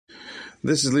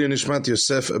This is Leo Nishmat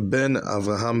Yosef ben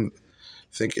Avraham.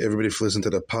 Thank everybody for listening to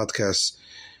the podcast.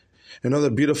 Another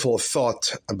beautiful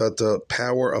thought about the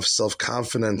power of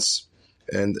self-confidence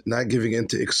and not giving in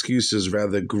to excuses,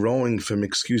 rather growing from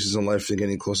excuses in life and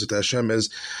getting closer to Hashem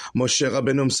is Moshe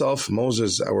Rabbeinu himself,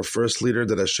 Moses, our first leader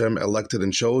that Hashem elected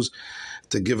and chose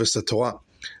to give us the Torah.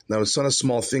 Now, it's not a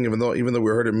small thing, even though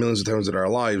we heard it millions of times in our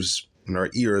lives, in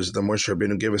our ears, that Moshe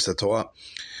Rabbeinu gave us the Torah.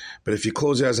 But if you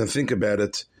close your eyes and think about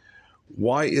it,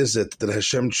 why is it that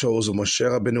Hashem chose Moshe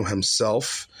Rabbeinu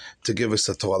himself to give us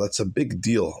the Torah? That's a big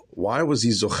deal. Why was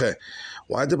he zocheh?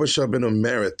 Why did Moshe Rabbeinu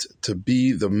merit to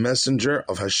be the messenger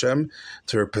of Hashem,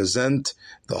 to represent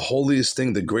the holiest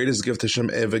thing, the greatest gift Hashem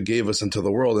ever gave us into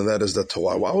the world, and that is the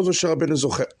Torah? Why was Moshe Rabbeinu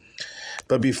zocheh?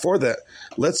 But before that,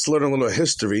 let's learn a little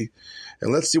history,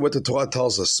 and let's see what the Torah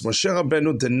tells us. Moshe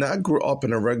Rabbeinu did not grow up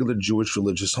in a regular Jewish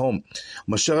religious home.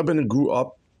 Moshe Rabbeinu grew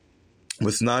up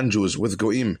with non-Jews, with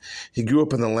Goim. He grew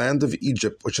up in the land of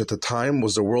Egypt, which at the time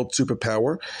was the world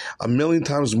superpower, 1,000,000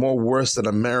 times more worse than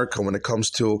America when it comes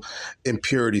to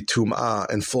impurity, tum'ah,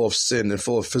 and full of sin and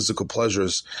full of physical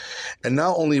pleasures. And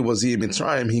not only was he in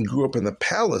Mitzrayim, he grew up in the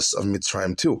palace of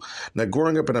Mitzrayim too. Now,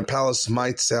 growing up in a palace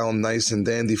might sound nice and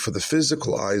dandy for the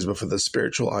physical eyes, but for the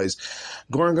spiritual eyes,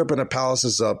 growing up in a palace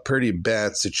is a pretty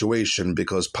bad situation,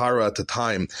 because Paro at the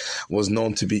time was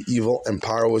known to be evil, and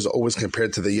Paro was always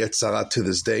compared to the Yetzirah to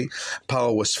this day.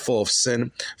 Paro was full of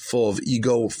sin, full of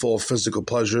ego, full of physical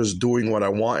pleasures, doing what I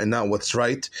want and not what's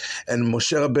right. And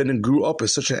Moshe Rabbeinu grew up in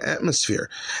such an atmosphere.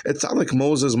 It's not like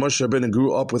Moses. Moshe Rabbeinu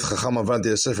grew up with Chacham Avad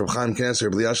Yosef, Reb Chaim Knesset,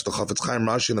 Reb Eliyash, the Chafetz Chaim,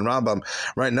 Rashi, and the Rambam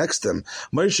right next to him.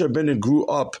 Moshe Rabbeinu grew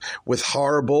up with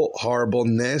horrible,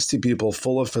 nasty people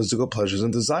full of physical pleasures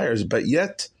and desires, but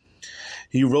yet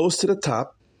he rose to the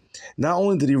top. Not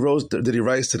only did he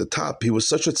rise to the top, he was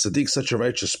such a tzaddik, such a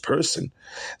righteous person,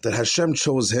 that Hashem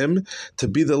chose him to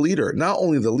be the leader. Not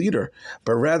only the leader,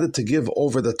 but rather to give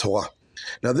over the Torah.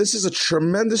 Now, this is a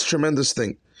tremendous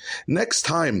thing. Next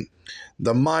time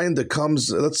the mind that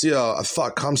comes, let's say a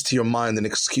thought comes to your mind, an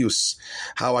excuse,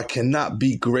 how I cannot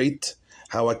be great,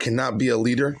 how I cannot be a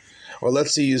leader. Or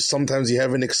let's say sometimes you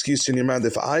have an excuse in your mind.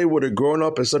 If I would have grown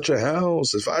up in such a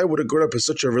house, if I would have grown up in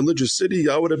such a religious city,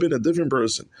 I would have been a different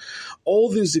person. All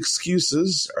these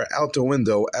excuses are out the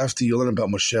window after you learn about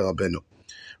Moshe Rabbeinu.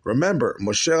 Remember,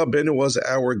 Moshe Rabbeinu was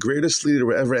our greatest leader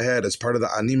we ever had, as part of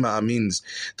the Anima Amins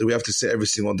that we have to say every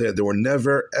single day. There will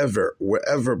never, ever, will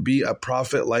ever be a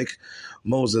prophet like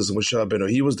Moses and Moshe Rabbeinu.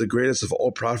 He was the greatest of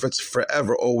all prophets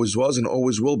forever, always was and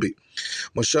always will be.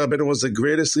 Moshe Rabbeinu was the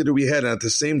greatest leader we had, and at the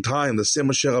same time, the same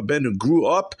Moshe Rabbeinu grew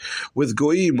up with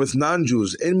Goyim, with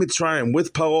non-Jews, in Mitzrayim,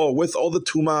 with Paro, with all the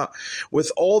Tumah,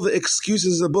 with all the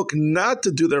excuses in the book not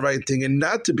to do the right thing and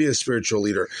not to be a spiritual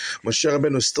leader. Moshe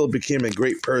Rabbeinu still became a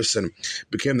great person,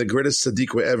 became the greatest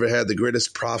tzaddik we ever had, the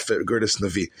greatest prophet, greatest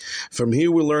Navi. From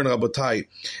here we learn, Rabotai,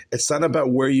 it's not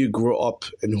about where you grew up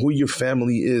and who your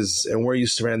family is and where your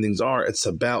surroundings are. It's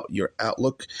about your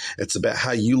outlook. It's about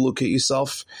how you look at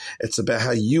yourself. It's about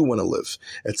how you want to live.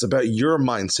 It's about your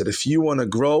mindset. If you want to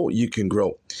grow, you can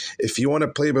grow. If you want to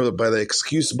play by the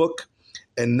excuse book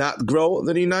and not grow,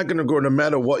 then you're not going to grow no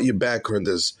matter what your background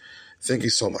is. Thank you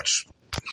so much.